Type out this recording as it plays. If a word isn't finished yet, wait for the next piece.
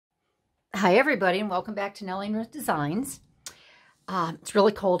Hi everybody, and welcome back to Nellie and Ruth Designs. It's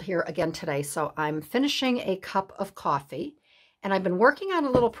really cold here again today, so I'm finishing a cup of coffee, and I've been working on a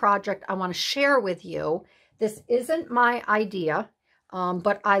little project I want to share with you. This isn't my idea,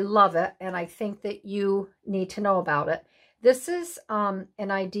 but I love it, and I think that you need to know about it. This is an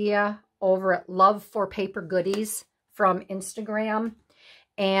idea over at Love for Paper Goodies from Instagram,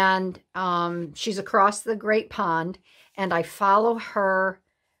 and she's across the Great Pond, and I follow her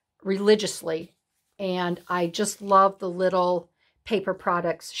religiously, and I just love the little paper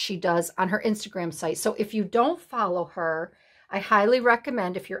products she does on her Instagram site. So if you don't follow her, I highly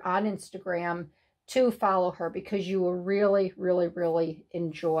recommend, if you're on Instagram, to follow her, because you will really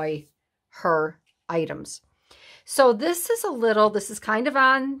enjoy her items. So this is kind of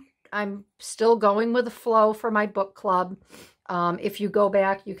on, I'm still going with the flow for my book club. If you go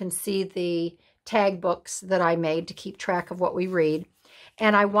back, you can see the tag books that I made to keep track of what we read.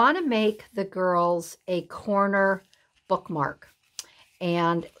 And I want to make the girls a corner bookmark.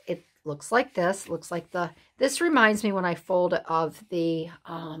 And it looks like this. This reminds me when I fold it of the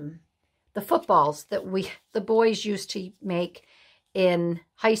footballs that the boys used to make in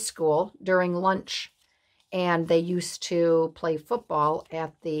high school during lunch. And they used to play football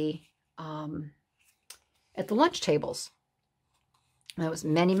at the lunch tables. That was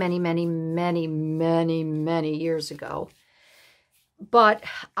many years ago. But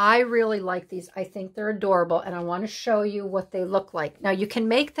I really like these. I think they're adorable, and I want to show you what they look like. Now, you can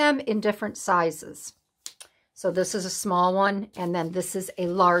make them in different sizes. So this is a small one, and then this is a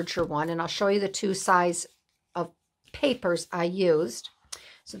larger one, and I'll show you the two size of papers I used.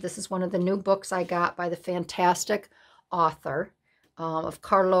 So this is one of the new books I got by the fantastic author of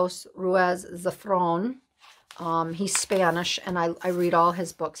Carlos Ruiz Zafron. He's Spanish, and I read all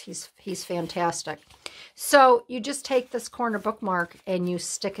his books. He's fantastic. So you just take this corner bookmark and you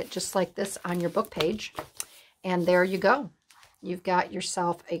stick it just like this on your book page, and there you go. You've got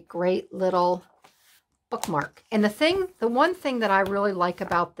yourself a great little bookmark. And the one thing that I really like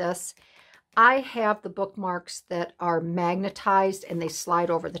about this, I have the bookmarks that are magnetized and they slide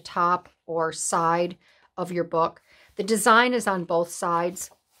over the top or side of your book. The design is on both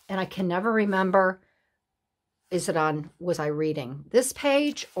sides, and I can never remember, was I reading this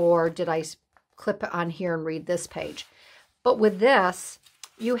page or did I clip it on here and read this page? But with this,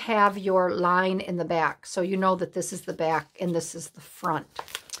 you have your line in the back, so you know that this is the back and this is the front.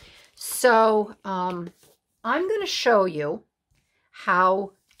 So I'm going to show you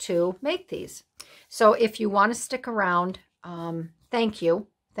how to make these. So if you want to stick around, thank you.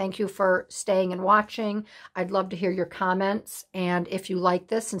 Thank you for staying and watching. I'd love to hear your comments. And if you like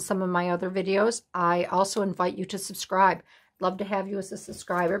this and some of my other videos, I also invite you to subscribe. I'd love to have you as a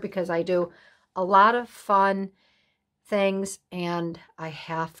subscriber, because I do a lot of fun things and I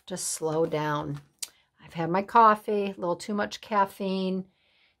have to slow down. I've had my coffee, a little too much caffeine.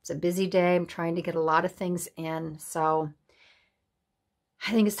 It's a busy day. I'm trying to get a lot of things in. So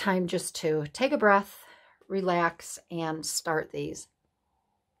I think it's time just to take a breath, relax, and start these.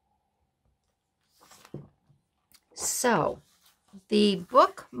 So the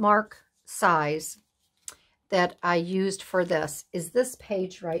bookmark size that I used for this is this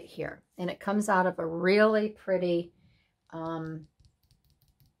page right here. And it comes out of a really pretty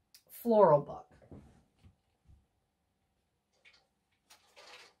floral book.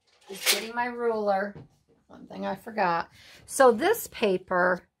 Just getting my ruler. One thing I forgot. So this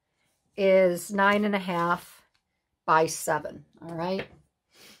paper is 9.5 by 7. All right.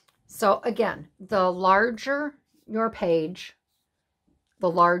 So again, the larger your page, the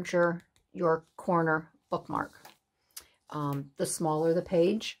larger your corner bookmark. The smaller the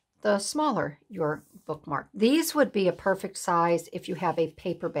page, the smaller your bookmark. These would be a perfect size if you have a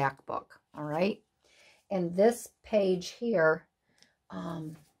paperback book, all right? And this page here,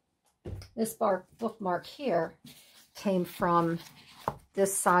 this bookmark here came from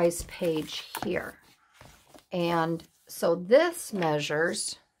this size page here. And so this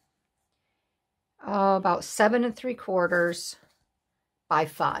measures about 7 3/4 by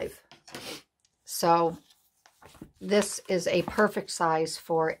 5. So this is a perfect size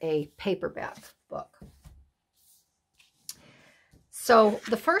for a paperback book. So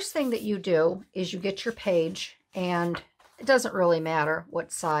the first thing that you do is you get your page, and it doesn't really matter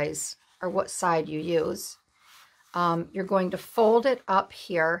what size or what side you use. You're going to fold it up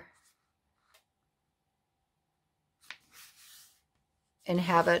here and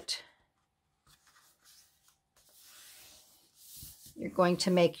have it. You're going to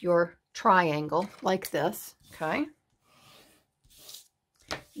make your triangle like this, okay?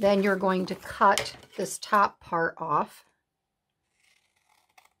 Then you're going to cut this top part off.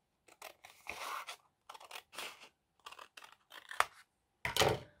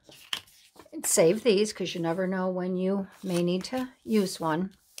 save these because you never know when you may need to use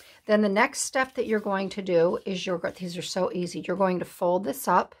one. Then the next step that you're going to do is these are so easy. You're going to fold this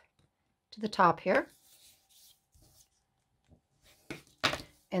up to the top here.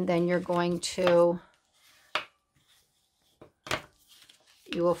 And then you're going to,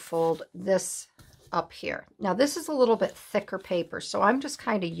 you will fold this up here. Now this is a little bit thicker paper, so I'm just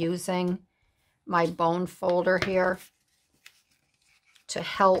kind of using my bone folder here to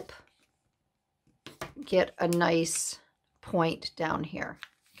help get a nice point down here.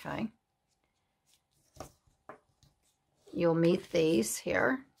 Okay. You'll meet these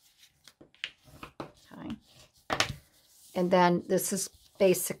here. Okay. And then this is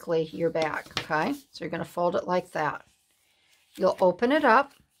basically your back. Okay. So you're going to fold it like that. You'll open it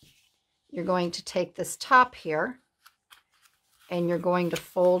up. You're going to take this top here and you're going to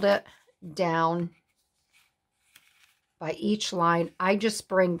fold it down by each line. I just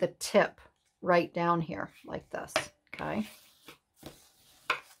bring the tip right down here like this. Okay.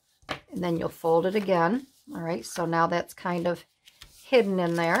 And then you'll fold it again. All right, so now that's kind of hidden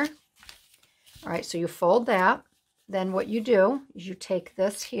in there. All right, so you fold that. Then what you do is you take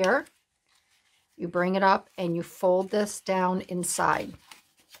this here, you bring it up, and you fold this down inside.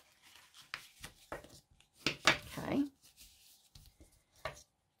 Okay.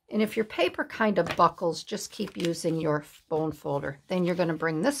 And if your paper kind of buckles, just keep using your bone folder. Then you're going to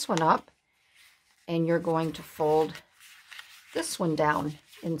bring this one up, and you're going to fold this one down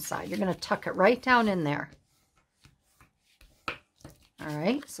inside. You're going to tuck it right down in there. All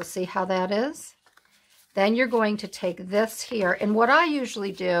right, so see how that is? Then you're going to take this here, and what I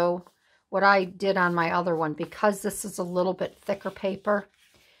usually do, what I did on my other one, because this is a little bit thicker paper,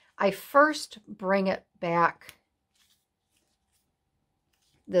 I first bring it back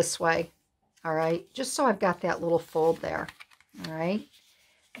this way, all right, just so I've got that little fold there, all right?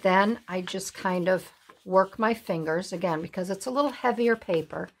 Then I just kind of work my fingers, again, because it's a little heavier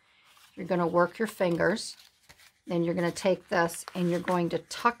paper. You're going to work your fingers. Then you're going to take this and you're going to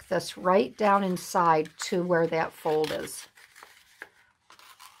tuck this right down inside to where that fold is.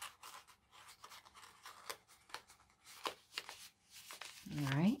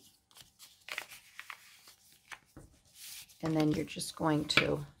 All right. And then you're just going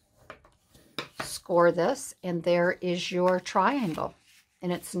to score this, and there is your triangle.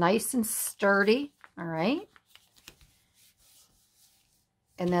 And it's nice and sturdy. All right.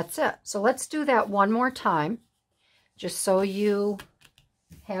 And that's it. So let's do that one more time, just so you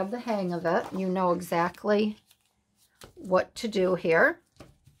have the hang of it. You know exactly what to do here.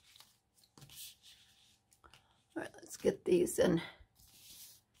 All right, let's get these in.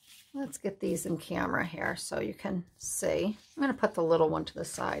 Let's get these in camera here so you can see. I'm going to put the little one to the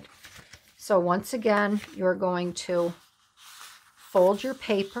side. So once again, you're going to fold your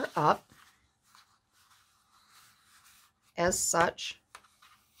paper up as such.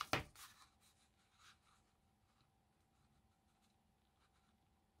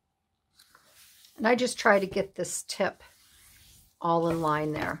 And I just try to get this tip all in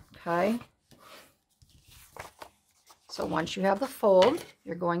line there, okay? So once you have the fold,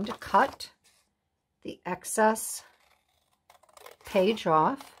 you're going to cut the excess page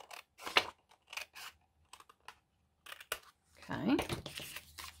off. Okay.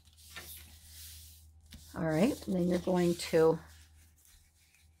 All right, and then you're going to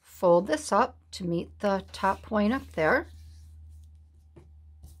fold this up to meet the top point up there.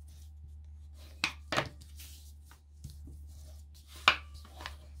 I'm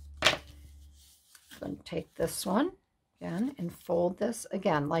going to take this one again and fold this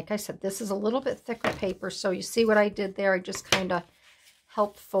again. Like I said, this is a little bit thicker paper, so you see what I did there? I just kind of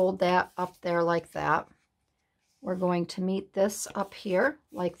helped fold that up there like that. We're going to meet this up here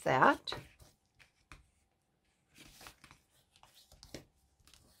like that.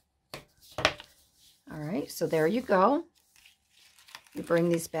 All right, so there you go. You bring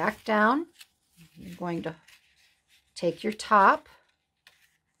these back down. You're going to take your top.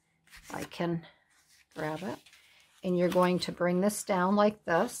 I can grab it. And you're going to bring this down like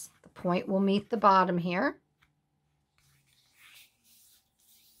this. The point will meet the bottom here.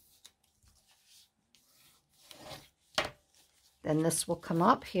 Then this will come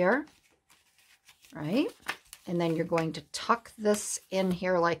up here, right? And then you're going to tuck this in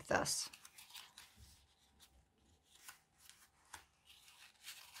here like this.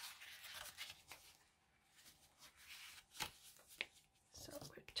 So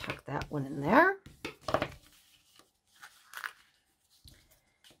we'll tuck that one in there.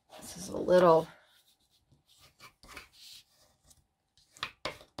 This is a little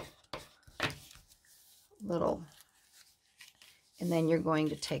And then you're going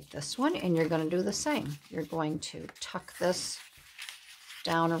to take this one and you're going to do the same. You're going to tuck this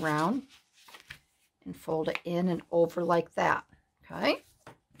down around and fold it in and over like that. Okay.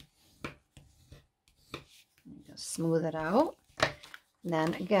 Just smooth it out. And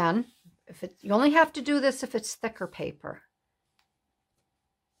then again, you only have to do this if it's thicker paper.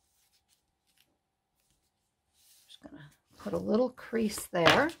 Just going to put a little crease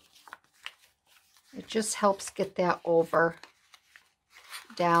there. It just helps get that over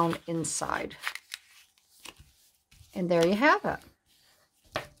down inside. And there you have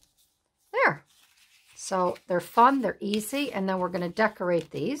it. There. So they're fun, they're easy, and then we're going to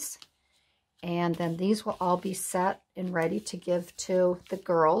decorate these. And then these will all be set and ready to give to the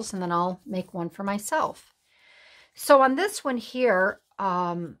girls, and then I'll make one for myself. So on this one here,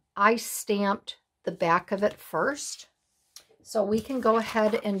 I stamped the back of it first. So we can go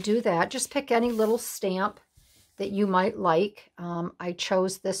ahead and do that. Just pick any little stamp that you might like. I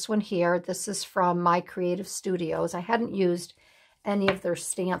chose this one here. This is from My Creative Studios. I hadn't used any of their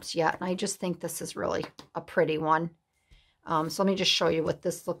stamps yet, and I just think this is really a pretty one. So let me just show you what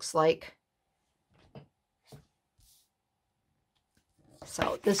this looks like.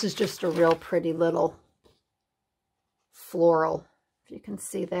 So this is just a real pretty little floral, if you can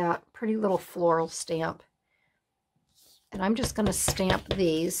see that. Pretty little floral stamp. And I'm just going to stamp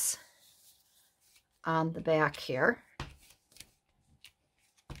these on the back here.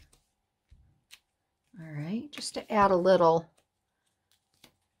 All right, just to add a little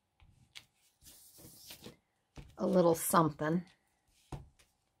something.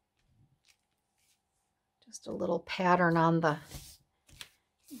 Just a little pattern on the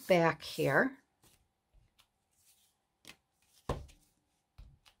back here.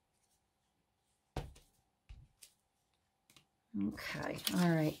 Okay, all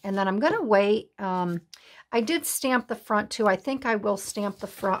right. And then I'm going to wait. I did stamp the front too. I think I will stamp the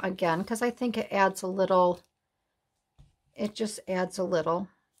front again because I think it adds a little, it just adds a little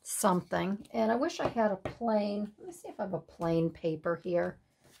something. And I wish I had a plain, let me see if I have a plain paper here.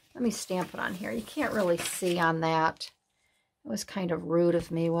 Let me stamp it on here. You can't really see on that. It was kind of rude of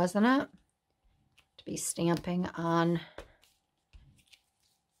me, wasn't it? To be stamping on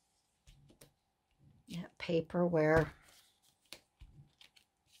that paper where...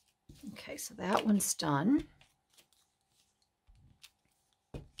 Okay, so that one's done.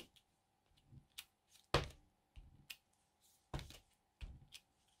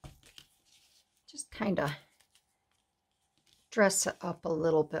 Just kind of dress it up a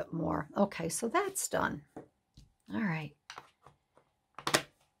little bit more. Okay, so that's done. All right.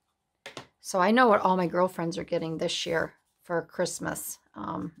 So I know what all my girlfriends are getting this year for Christmas.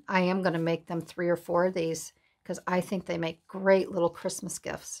 I am going to make them 3 or 4 of these because I think they make great little Christmas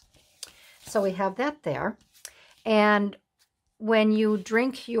gifts. So we have that there. And when you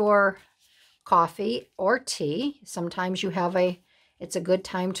drink your coffee or tea, sometimes you have it's a good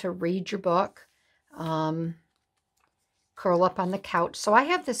time to read your book, curl up on the couch. So I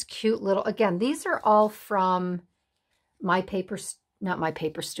have this cute little, again, these are all from My Paper, not My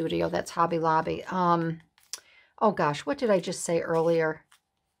Paper Studio, that's Hobby Lobby. Oh gosh, what did I just say earlier?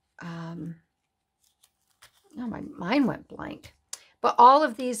 Oh, my mind went blank. But all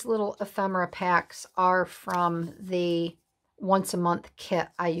of these little ephemera packs are from the once a month kit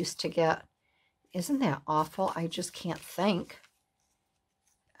I used to get. Isn't that awful? I just can't think.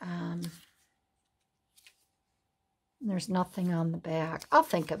 There's nothing on the back. I'll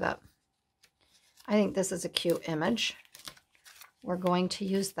think of it. I think this is a cute image. We're going to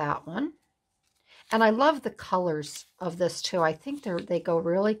use that one. And I love the colors of this too. I think they go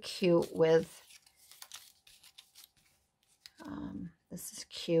really cute with... this is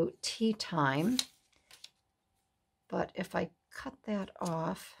cute, tea time. But if I cut that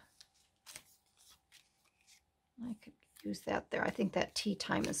off, I could use that there. I think that tea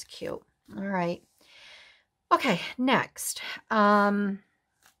time is cute. All right. Okay, next.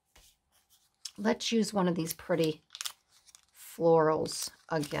 Let's use one of these pretty florals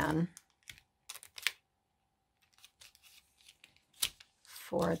again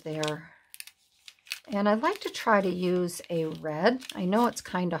for their... And I like to try to use a red. I know it's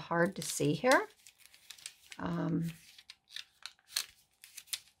kind of hard to see here.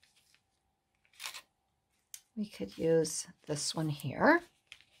 We could use this one here.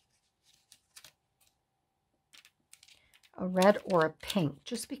 A red or a pink,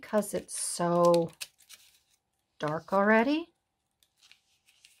 just because it's so dark already.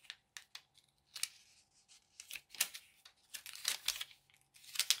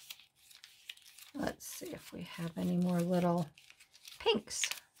 Let's see if we have any more little pinks.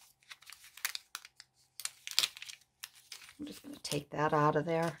 I'm just going to take that out of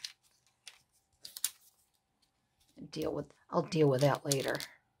there. I'll deal with that later.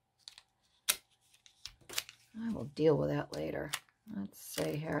 I will deal with that later. Let's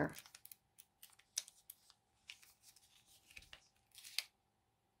see here.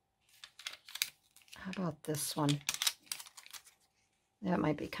 How about this one? That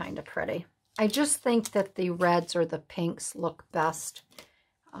might be kind of pretty. I just think that the reds or the pinks look best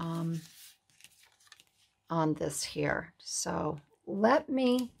on this here. So let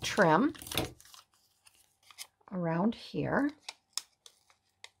me trim around here.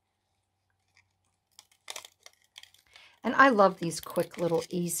 And I love these quick little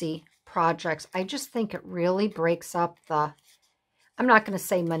easy projects. I just think it really breaks up the, I'm not going to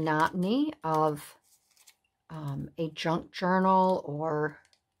say monotony of a junk journal,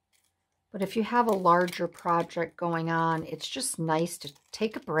 but if you have a larger project going on, it's just nice to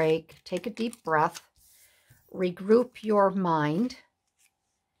take a break, take a deep breath, regroup your mind,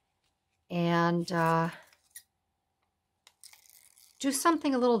 and do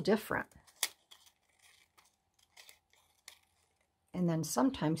something a little different. And then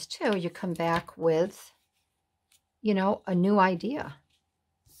sometimes, too, you come back with, you know, a new idea.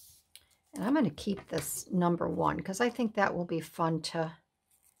 And I'm going to keep this number 1 because I think that will be fun to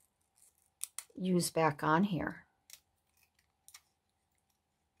use back on here.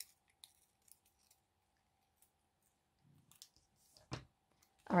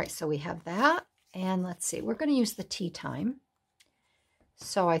 All right, so we have that. And let's see, we're going to use the tea time.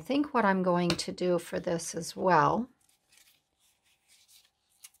 So I think what I'm going to do for this as well,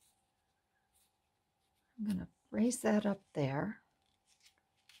 I'm going to raise that up there.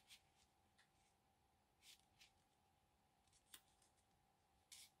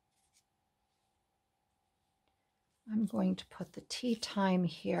 I'm going to put the tea time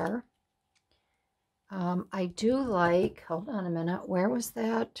here. I do like, hold on a minute, where was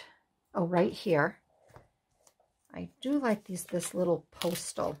that? Oh, right here. I do like this little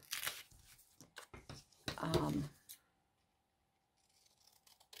postal.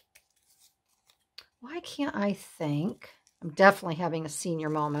 Why can't I think? I'm definitely having a senior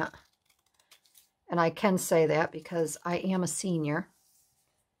moment. And I can say that because I am a senior.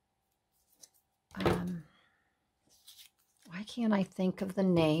 Why can't I think of the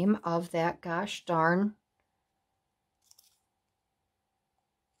name of that gosh darn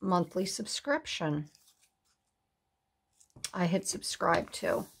monthly subscription I had subscribed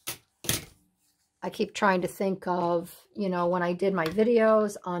to? I keep trying to think of, you know, when I did my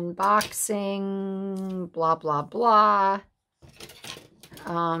videos, unboxing, blah, blah, blah.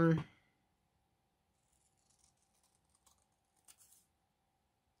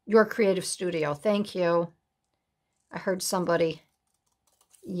 Your Creative Studio. Thank you. I heard somebody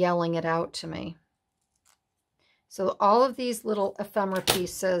yelling it out to me. So all of these little ephemera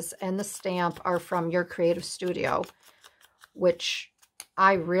pieces and the stamp are from Your Creative Studio, which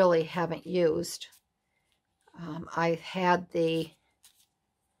I really haven't used. I've had the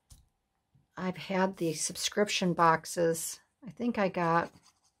subscription boxes. I think I got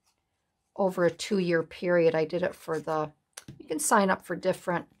over a 2-year period. I did it for you can sign up for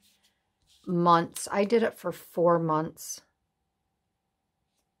different months. I did it for 4 months.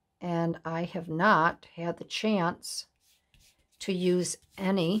 And I have not had the chance to use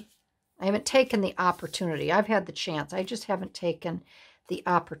any. I haven't taken the opportunity. I've had the chance. I just haven't taken the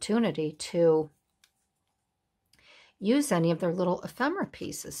opportunity to use any of their little ephemera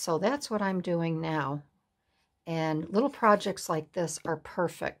pieces. So that's what I'm doing now. And little projects like this are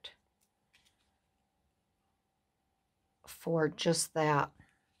perfect for just that.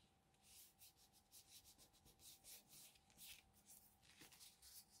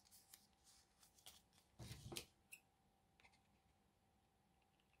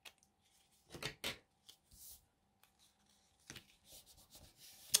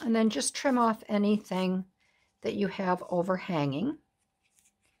 And then just trim off anything that you have overhanging.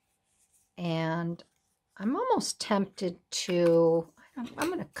 And I'm almost tempted to, I'm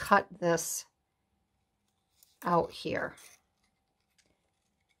going to cut this out here.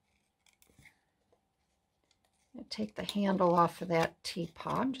 Take the handle off of that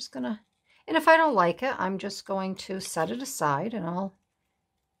teapot. I'm just going to, and if I don't like it, I'm just going to set it aside and I'll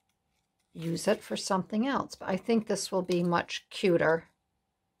use it for something else. But I think this will be much cuter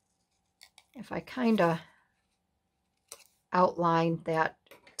if I kind of outline that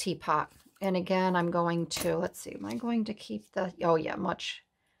teapot. And again, I'm going to, let's see, am I going to keep the, oh yeah, much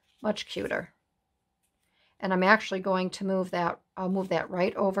cuter. And I'm actually going to move that, I'll move that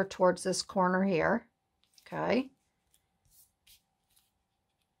right over towards this corner here. Okay.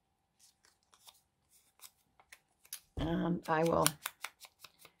 And I will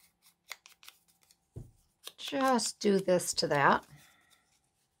just do this to that.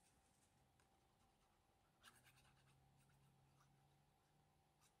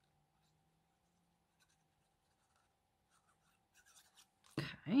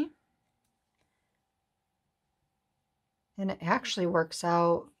 Okay. And it actually works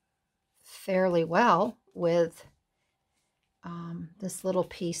out fairly well with this little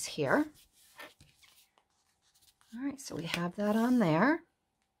piece here. All right, so we have that on there.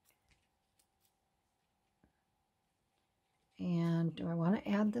 And do I want to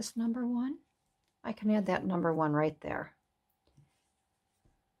add this number 1? I can add that number 1 right there.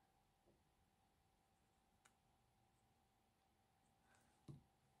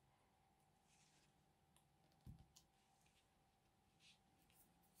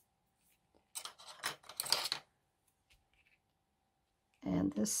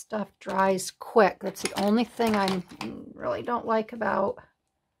 And this stuff dries quick. That's the only thing I really don't like about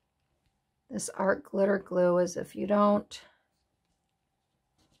this art glitter glue, is if you don't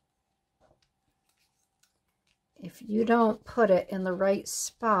put it in the right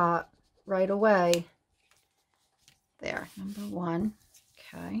spot right away. There, number 1.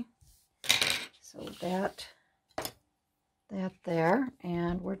 Okay. So that there,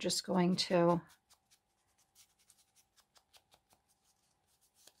 and we're just going to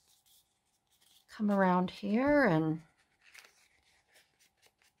come around here and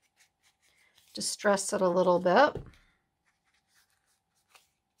distress it a little bit.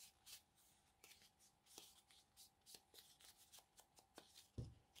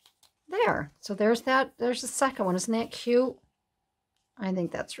 There. So there's that. There's the second one. Isn't that cute? I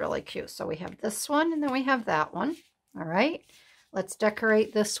think that's really cute. So we have this one, and then we have that one. All right. Let's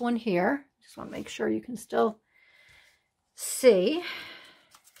decorate this one here. Just want to make sure you can still see.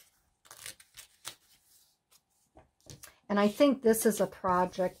 And I think this is a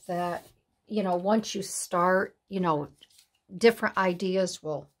project that, you know, once you start, you know, different ideas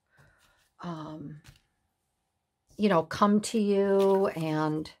will, you know, come to you.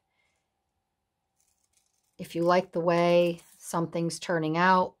 And if you like the way something's turning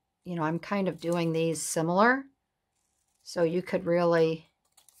out, you know, I'm kind of doing these similar. So you could really,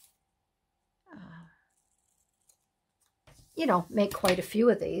 you know, make quite a few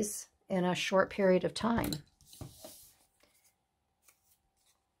of these in a short period of time.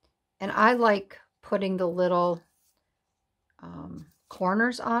 And I like putting the little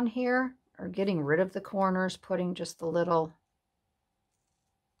corners on here, or getting rid of the corners, putting just the little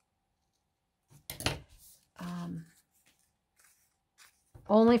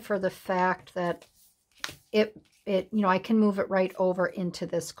only for the fact that it you know, I can move it right over into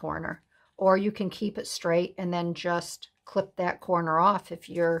this corner, or you can keep it straight and then just clip that corner off if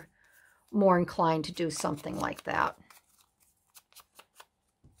you're more inclined to do something like that.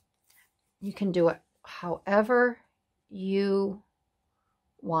 You can do it however you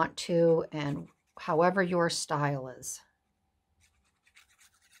want to and however your style is.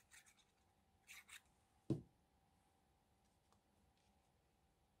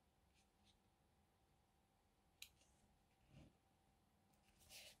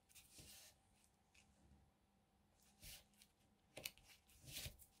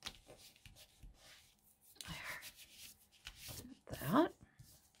 That.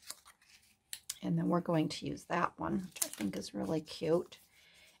 And then we're going to use that one, which I think is really cute.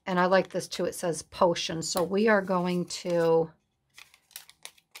 And I like this too. It says potion. So we are going to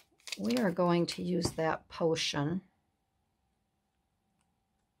use that potion.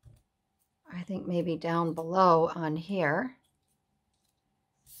 I think maybe down below on here.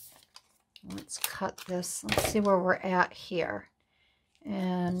 Let's cut this. Let's see where we're at here.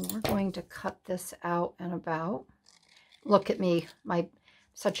 And we're going to cut this out and about. Look at me.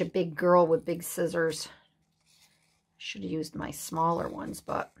 Such a big girl with big scissors. Should have used my smaller ones,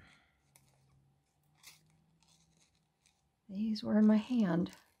 but these were in my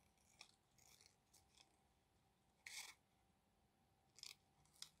hand.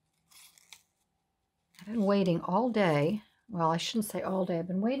 I've been waiting all day. Well, I shouldn't say all day. I've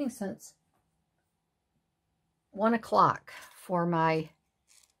been waiting since 1 o'clock for my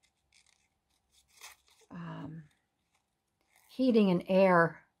heating and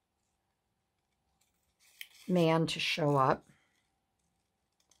air man to show up.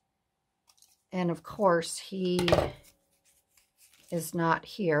 And of course, he is not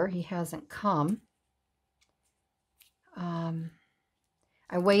here. He hasn't come.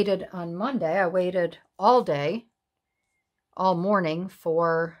 I waited on Monday. I waited all day, all morning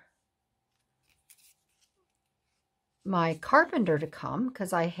for my carpenter to come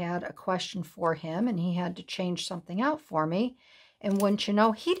because I had a question for him and he had to change something out for me. And wouldn't you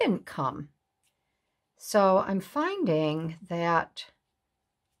know, he didn't come. So I'm finding that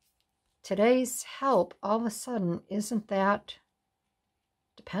today's help all of a sudden isn't that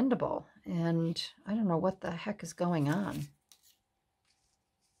dependable. And I don't know what the heck is going on.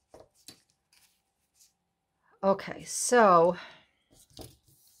 Okay, so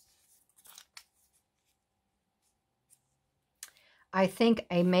I think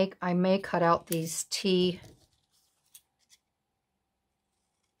I may cut out these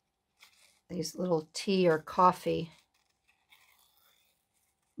little tea or coffee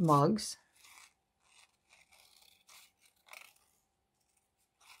mugs.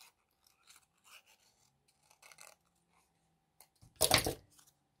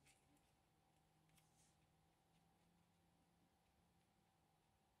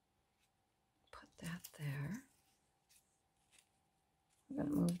 Put that there. I'm going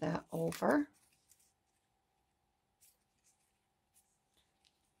to move that over.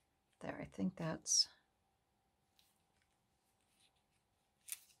 There, I think that's...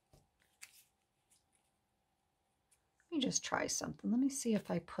 Let me just try something. Let me see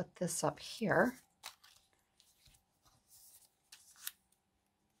if I put this up here.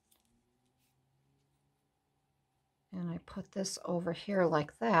 And I put this over here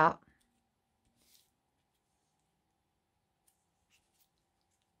like that.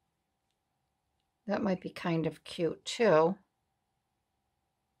 That might be kind of cute too.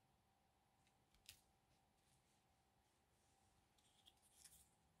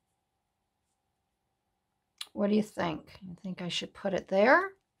 What do you think? You think I should put it there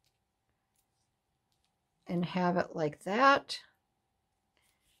and have it like that?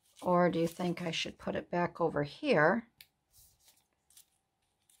 Or do you think I should put it back over here?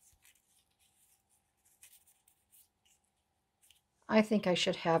 I think I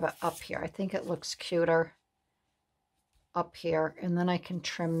should have it up here. I think it looks cuter up here, and then I can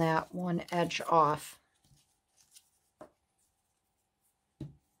trim that one edge off.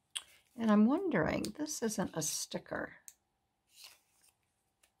 And I'm wondering, this isn't a sticker.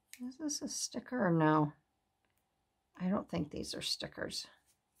 Is this a sticker or no? I don't think these are stickers.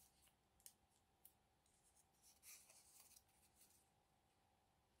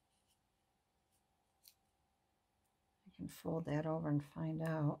 I can fold that over and find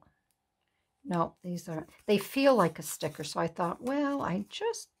out. No, these aren't. They feel like a sticker, so I thought, well, I had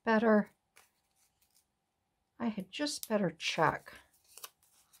just better check.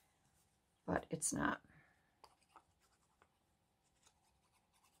 But it's not.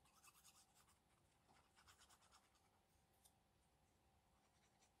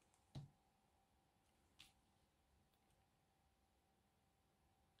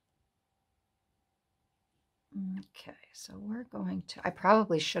 Okay, so we're going to, I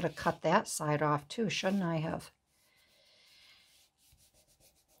probably should have cut that side off too, shouldn't I have?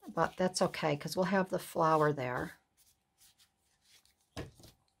 But that's okay, because we'll have the flower there.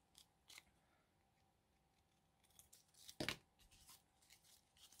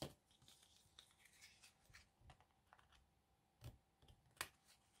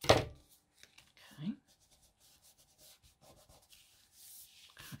 Okay,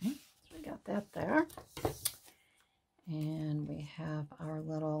 so we got that there. And we have our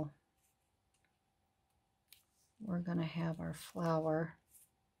little, we're going to have our flower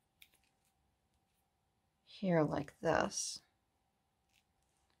here like this.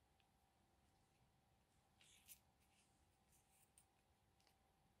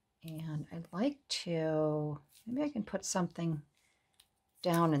 And I'd like to, maybe I can put something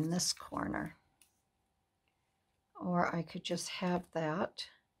down in this corner. Or I could just have that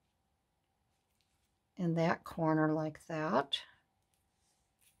in that corner like that.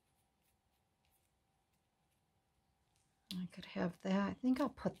 I could have that. I think I'll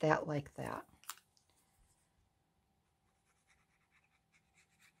put that like that.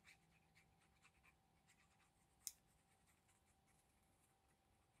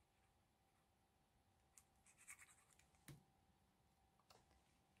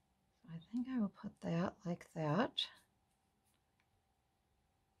 I think I will put that like that.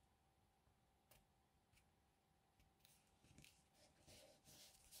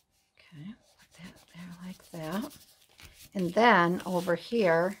 Okay, put that there like that. And then over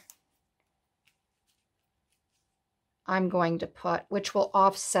here, I'm going to put, which will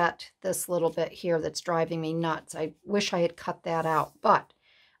offset this little bit here that's driving me nuts. I wish I had cut that out, but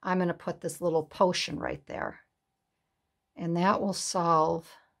I'm going to put this little potion right there. And that will solve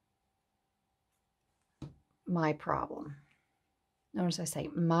my problem. Notice I say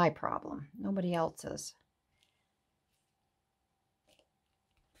my problem, nobody else's.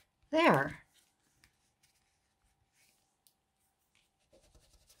 There.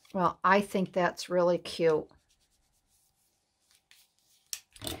 Well, I think that's really cute.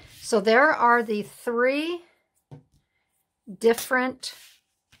 So there are the 3 different,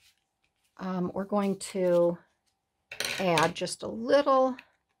 we're going to add just a little,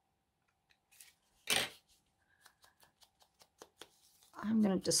 I'm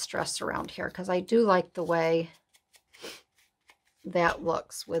going to distress around here because I do like the way that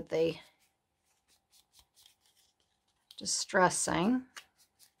looks with the distressing.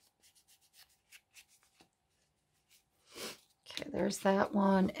 Okay, there's that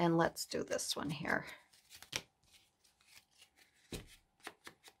one, and let's do this one here.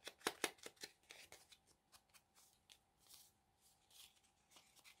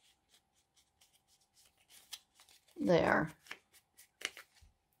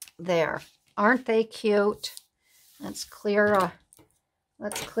 There. Aren't they cute? Let's clear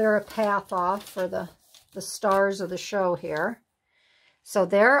a path off for the stars of the show here. So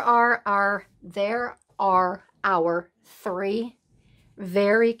there are our 3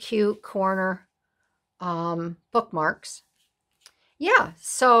 very cute corner bookmarks. Yeah,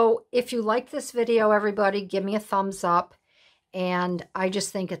 so if you like this video, everybody, give me a thumbs up. And I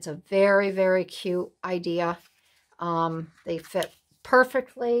just think it's a very, very cute idea. They fit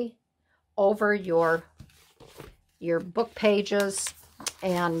perfectly over your book pages,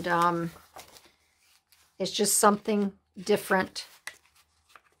 and it's just something different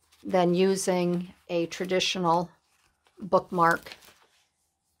than using a traditional bookmark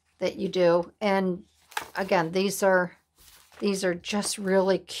that you do. And again, these are just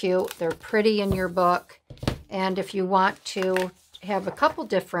really cute. They're pretty in your book. And if you want to have a couple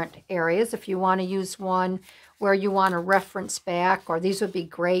different areas, if you want to use one where you want to reference back, or these would be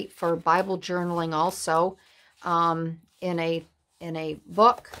great for Bible journaling also, in a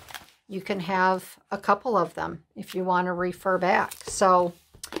book, you can have a couple of them if you want to refer back. So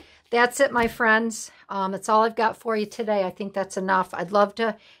that's it, my friends. That's all I've got for you today. I think that's enough. I'd love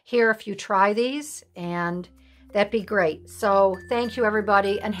to hear if you try these, and that'd be great. So thank you,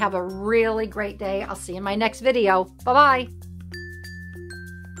 everybody, and have a really great day. I'll see you in my next video. Bye-bye.